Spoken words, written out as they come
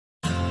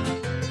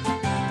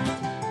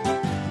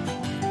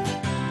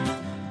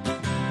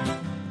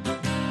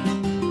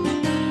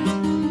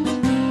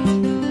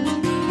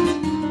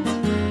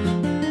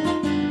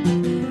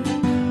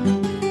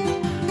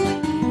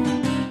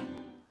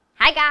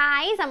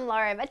guys, I'm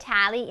Laura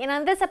Vitale, and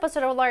on this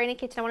episode of Laura in the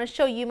Kitchen, I want to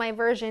show you my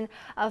version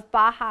of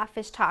Baja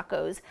fish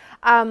tacos.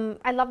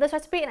 I love this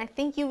recipe, and I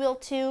think you will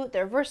too.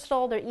 They're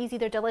versatile, they're easy,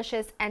 they're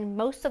delicious, and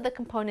most of the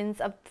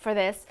components for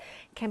this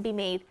can be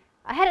made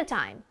ahead of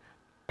time.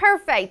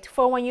 Perfect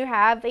for when you're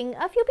having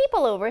a few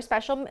people over,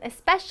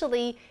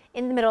 especially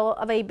in the middle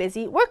of a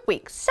busy work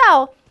week.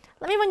 So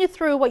let me run you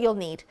through what you'll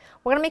need.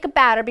 We're gonna make a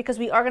batter because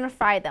we are gonna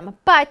fry them,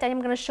 but I am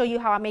gonna show you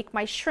how I make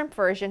my shrimp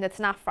version that's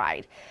not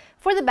fried.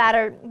 For the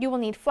batter, you will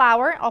need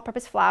flour,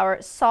 all-purpose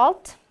flour,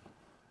 salt,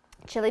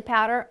 chili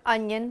powder,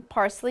 onion,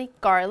 parsley,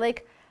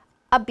 garlic,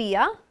 a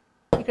beer.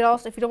 You could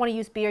also, if you don't want to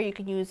use beer, you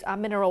can use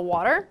mineral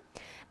water.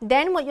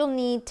 Then what you'll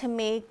need to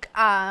make,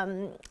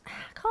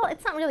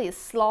 it's not really a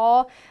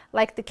slaw,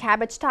 like the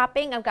cabbage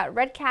topping. I've got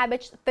red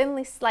cabbage,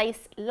 thinly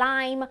sliced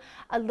lime,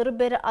 a little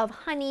bit of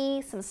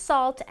honey, some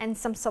salt, and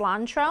some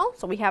cilantro.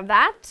 So we have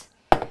that.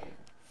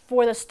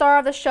 For the star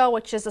of the show,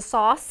 which is a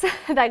sauce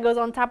that goes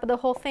on top of the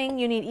whole thing,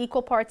 you need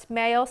equal parts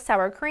mayo,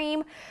 sour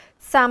cream,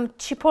 some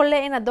chipotle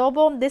en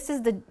adobo. This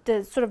is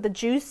the sort of the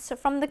juice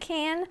from the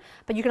can,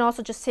 but you can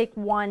also just take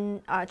one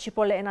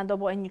chipotle en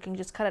adobo and you can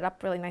just cut it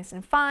up really nice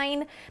and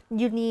fine.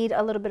 You need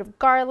a little bit of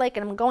garlic,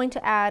 and I'm going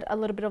to add a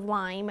little bit of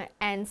lime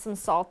and some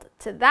salt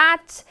to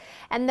that.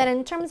 And then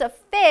in terms of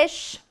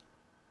fish,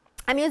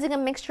 I'm using a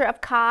mixture of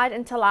cod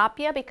and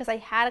tilapia because I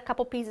had a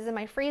couple pieces in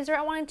my freezer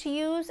I wanted to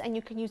use, and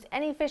you can use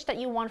any fish that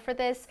you want for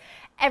this.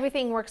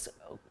 Everything works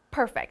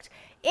perfect.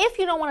 If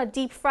you don't want to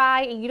deep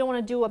fry and you don't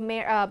want to do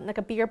like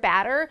a beer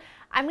batter,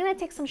 I'm going to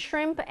take some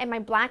shrimp and my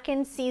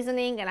blackened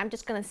seasoning, and I'm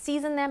just going to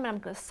season them, and I'm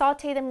going to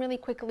saute them really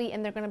quickly,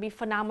 and they're going to be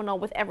phenomenal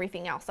with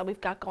everything else that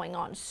we've got going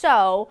on.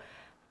 So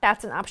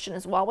that's an option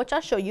as well, which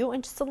I'll show you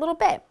in just a little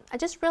bit. I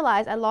just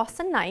realized I lost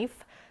a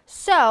knife,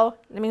 so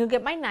let me go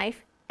get my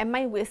knife and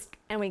my whisk,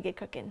 and we get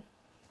cooking.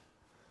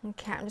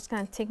 Okay, I'm just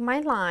gonna take my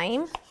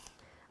lime.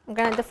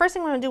 The first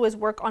thing I'm gonna do is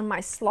work on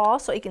my slaw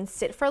so it can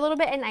sit for a little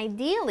bit, and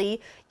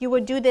ideally you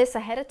would do this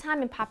ahead of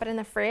time and pop it in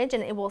the fridge,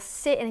 and it will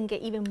sit and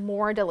get even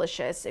more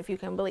delicious, if you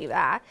can believe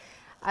that.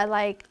 I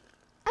like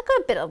a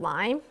good bit of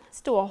lime. Let's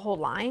do a whole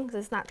lime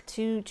because it's not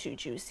too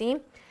juicy.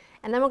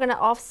 And then we're gonna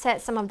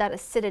offset some of that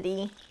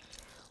acidity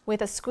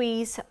with a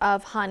squeeze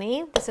of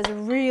honey. This is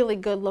really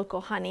good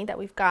local honey that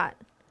we've got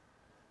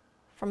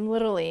from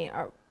literally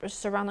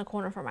just around the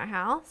corner from our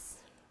house.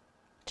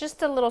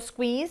 Just a little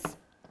squeeze.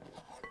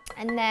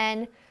 And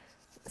then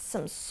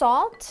some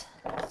salt.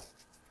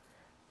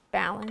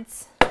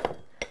 Balance.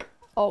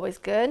 Always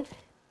good.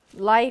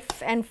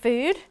 Life and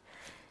food.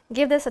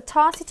 Give this a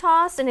tossy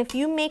toss, and if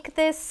you make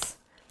this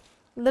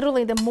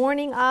literally the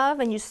morning of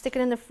and you stick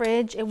it in the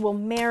fridge, it will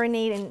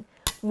marinate and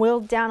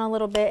wilt down a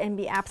little bit and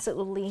be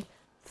absolutely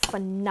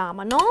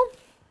phenomenal.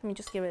 Let me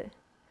just give it.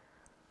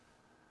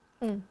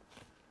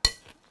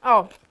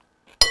 Oh.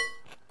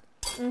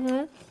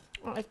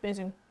 Oh, it's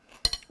amazing.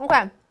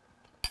 Okay.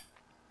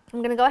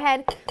 I'm gonna go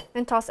ahead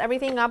and toss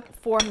everything up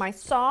for my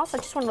sauce. I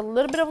just want a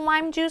little bit of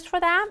lime juice for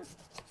that.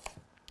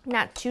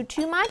 Not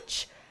too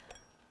much.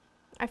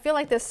 I feel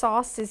like this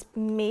sauce is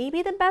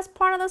maybe the best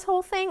part of this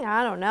whole thing.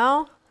 I don't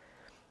know.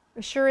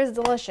 It sure is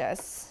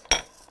delicious.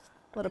 A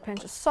little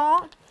pinch of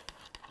salt.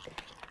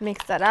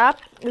 Mix that up.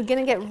 You're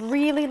gonna get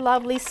really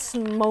lovely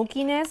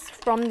smokiness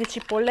from the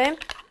chipotle,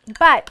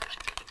 but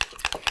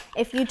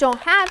if you don't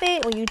have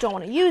it or you don't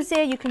want to use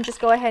it, you can just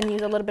go ahead and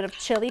use a little bit of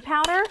chili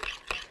powder,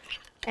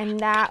 and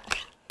that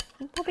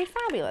will be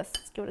fabulous.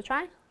 Let's give it a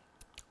try.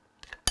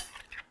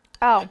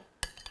 Oh,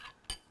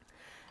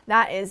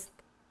 that is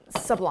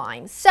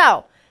sublime.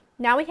 So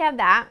now we have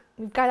that.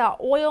 We've got our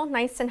oil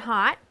nice and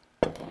hot.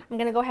 I'm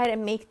going to go ahead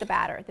and make the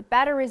batter. The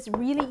batter is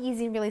really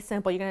easy, really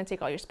simple. You're going to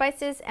take all your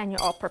spices and your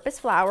all-purpose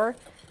flour.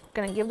 You're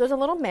going to give those a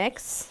little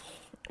mix,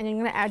 and you're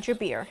going to add your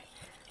beer.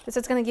 This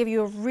is going to give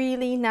you a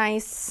really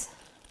nice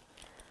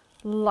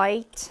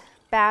light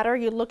batter.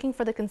 You're looking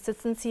for the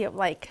consistency of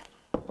like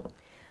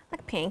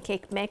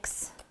pancake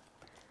mix.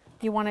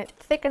 You want it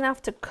thick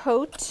enough to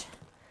coat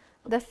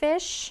the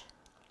fish,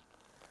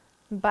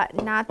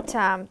 but not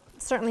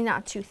certainly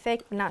not too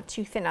thick, not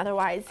too thin.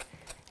 Otherwise,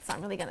 it's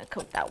not really going to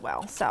coat that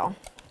well. So,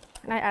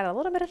 and I add a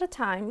little bit at a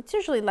time. It's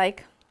usually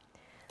like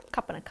a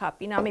cup and a cup.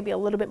 You know, maybe a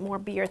little bit more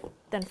beer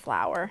than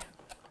flour.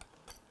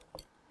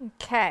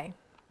 Okay,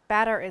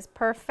 batter is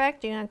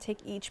perfect. You're going to take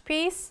each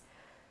piece,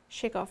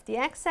 shake off the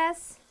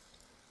excess,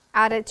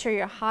 add it to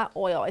your hot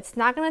oil. It's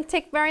not going to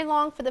take very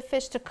long for the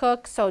fish to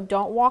cook, so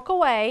don't walk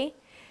away.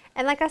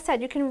 And like I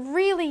said, you can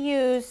really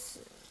use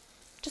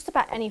just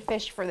about any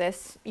fish for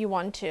this you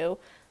want to.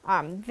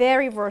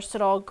 Very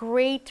versatile,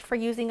 great for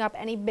using up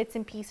any bits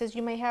and pieces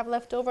you may have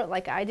left over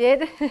like I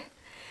did. So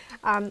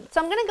I'm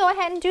going to go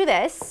ahead and do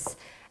this,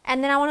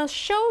 and then I want to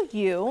show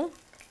you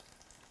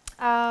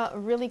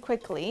really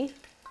quickly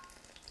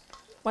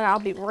what I'll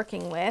be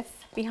working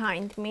with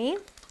behind me.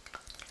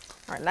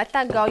 All right, let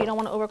that go. You don't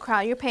want to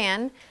overcrowd your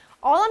pan.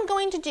 All I'm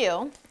going to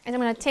do is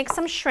I'm going to take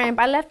some shrimp.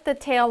 I left the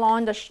tail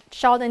on, the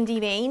shelled and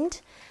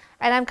deveined.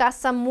 And I've got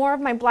some more of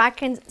my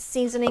blackened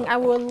seasoning. I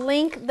will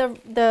link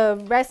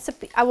the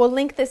recipe. I will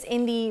link this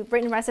in the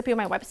written recipe on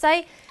my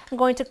website. I'm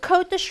going to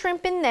coat the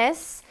shrimp in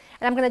this,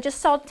 and I'm going to just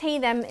saute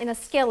them in a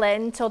skillet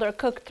until they're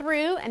cooked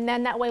through, and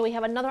then that way we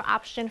have another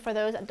option for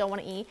those that don't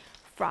want to eat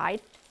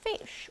fried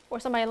fish, or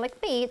somebody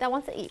like me that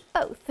wants to eat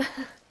both.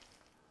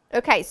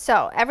 Okay,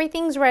 so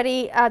everything's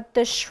ready.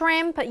 The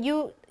shrimp,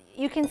 you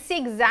can see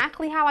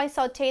exactly how I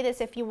saute this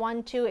if you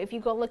want to. If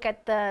you go look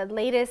at the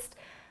latest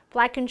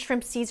blackened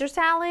shrimp Caesar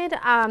salad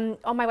on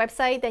my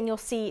website, then you'll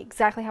see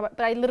exactly how,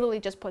 but I literally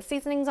just put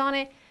seasonings on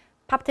it,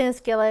 popped in a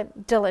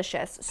skillet,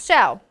 delicious.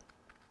 So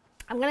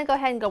I'm gonna go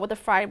ahead and go with the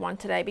fried one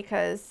today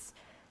because,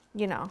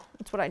 you know,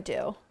 that's what I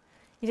do.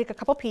 You take a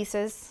couple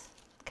pieces,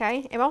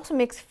 okay? It also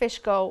makes fish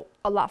go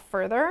a lot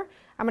further.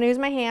 I'm gonna use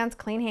my hands,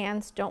 clean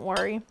hands, don't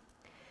worry.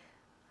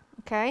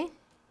 Okay,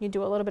 you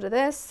do a little bit of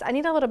this. I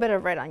need a little bit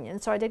of red onion,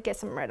 so I did get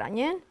some red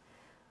onion,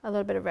 a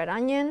little bit of red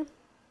onion.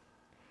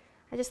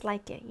 I just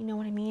like it, you know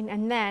what I mean?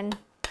 And then,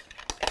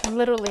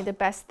 literally the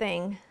best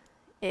thing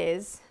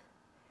is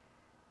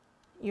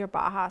your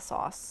Baja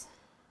sauce.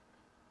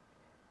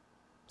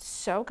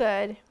 So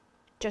good.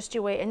 Just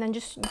you wait, and then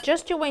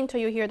just you wait until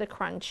you hear the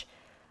crunch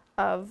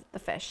of the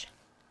fish.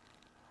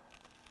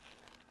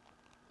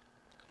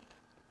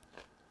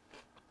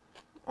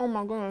 Oh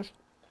my goodness.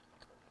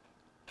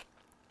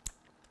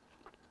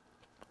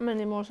 I'm gonna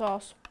need more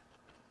sauce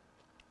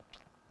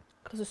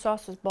because the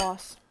sauce is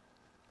boss.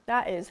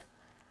 That is.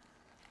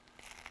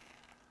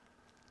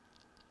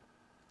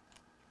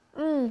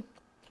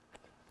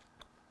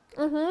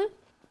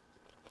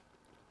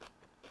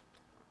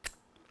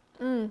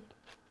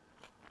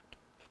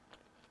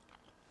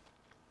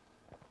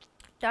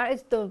 That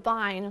is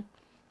divine.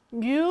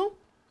 You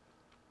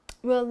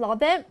will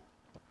love it.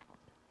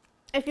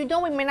 If you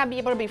don't, we may not be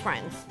able to be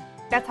friends.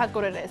 That's how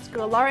good it is.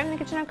 Go to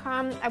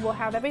laurainthekitchen.com. I will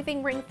have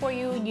everything written for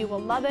you. You will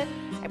love it.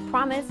 I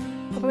promise.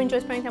 Hope you enjoy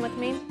spending time with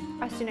me.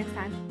 I'll see you next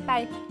time.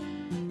 Bye.